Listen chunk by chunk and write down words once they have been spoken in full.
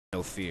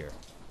No fear.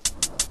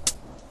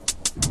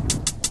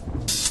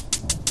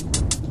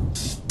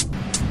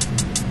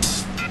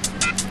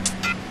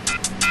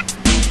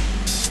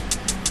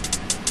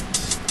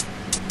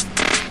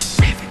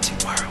 Riveting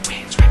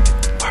whirlwinds,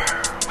 riveting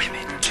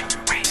whirlwomen,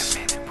 children, wait a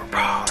minute, we're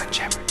all in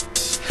jeopardy.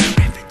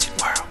 Riveting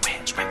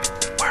whirlwinds,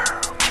 riveting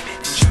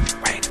whirlwomen,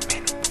 children, wait a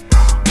minute, we're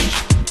all in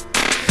jeopardy.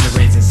 The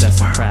raising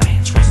sets and prattle,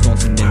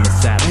 snorting in the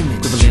saddle,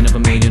 equivalent of a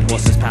million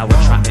horses power,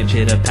 trotting,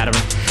 chitter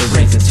pattering. The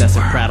raising sets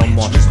and prattle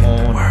marches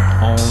on.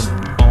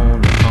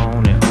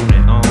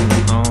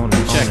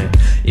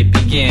 It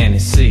began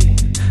at sea.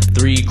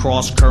 Three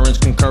cross currents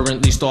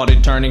concurrently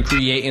started turning,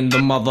 creating the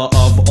mother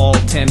of all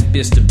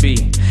tempests to be.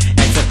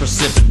 Except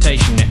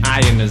precipitation and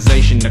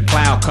ionization, the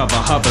cloud cover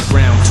hovered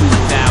round 2,000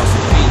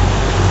 feet.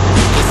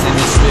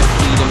 Listening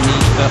swiftly to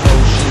meet the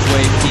ocean's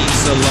wave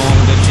peaks along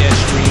the jet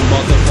stream.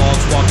 But the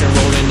fogs walking,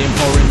 rolling in,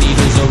 pouring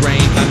needles of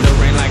rain, thunder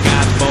rain like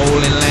God's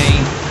bowling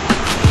lane.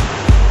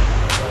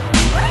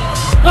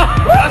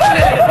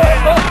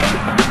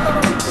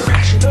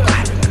 Rational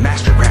clapping, the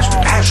master grasps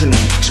with passion,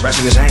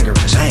 expressing his anger and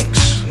his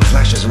angst in the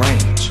flashes and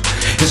rains.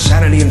 His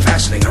sanity and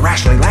fastening,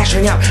 irrationally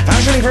lashing out,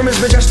 fashioning from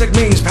his majestic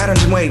means,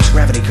 patterns and waves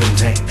gravity couldn't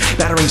tame.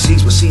 Battering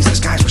seas with seas, the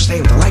skies were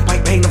stained with the light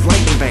white pain of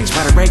lightning veins.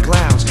 Batter gray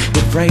clouds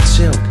with frayed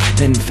silk,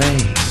 then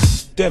fade.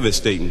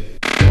 Devastating.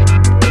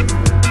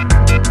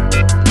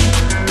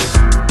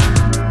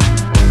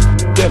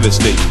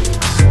 Devastating.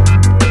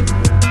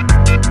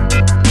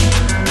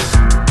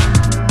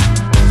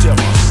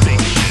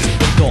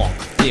 Dark,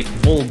 thick,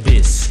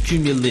 bulbous,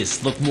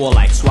 cumulus, look more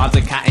like swabs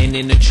of cotton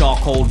in a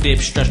charcoal dip,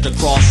 stretched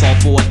across all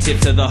four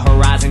tips of the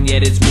horizon,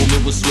 yet its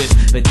movement was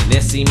swift. But then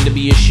there seemed to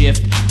be a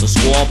shift. The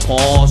squall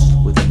paused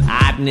with an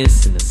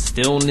oddness and a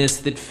stillness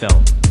that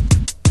felt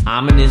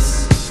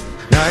ominous.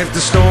 Now if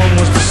the storm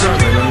was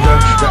discerning under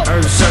the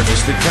earth's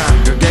surface, the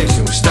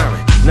congregation was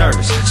stirring,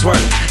 nervous,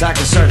 swirling like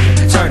a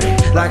serpent, turning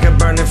like a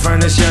burning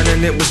furnace,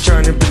 yearning. It was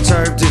churning,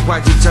 perturbed, and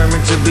quite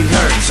determined to be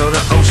heard. So the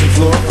ocean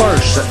floor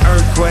burst, the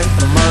earthquake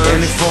emerged,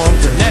 and it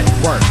formed a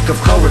network of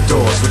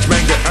corridors which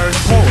made the earth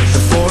porous.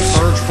 The force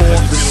surged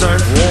forth, the surf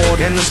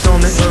roared, and the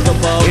storm that surged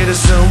above it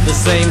assumed the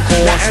same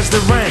course. Now as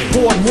the rain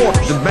poured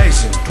water, the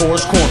basin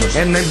towards corners,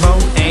 and they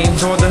both aimed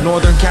toward the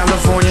northern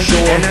California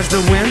shore. And as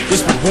the wind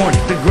whispered warning,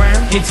 the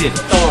ground hinted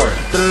third.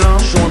 The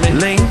longshoreman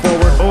leaned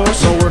forward, oars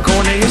lower,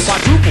 Cornelius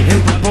quadrupled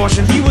in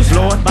proportion. He was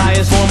lured by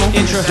his formal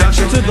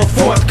introduction to the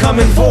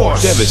forthcoming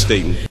force.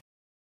 Devastating.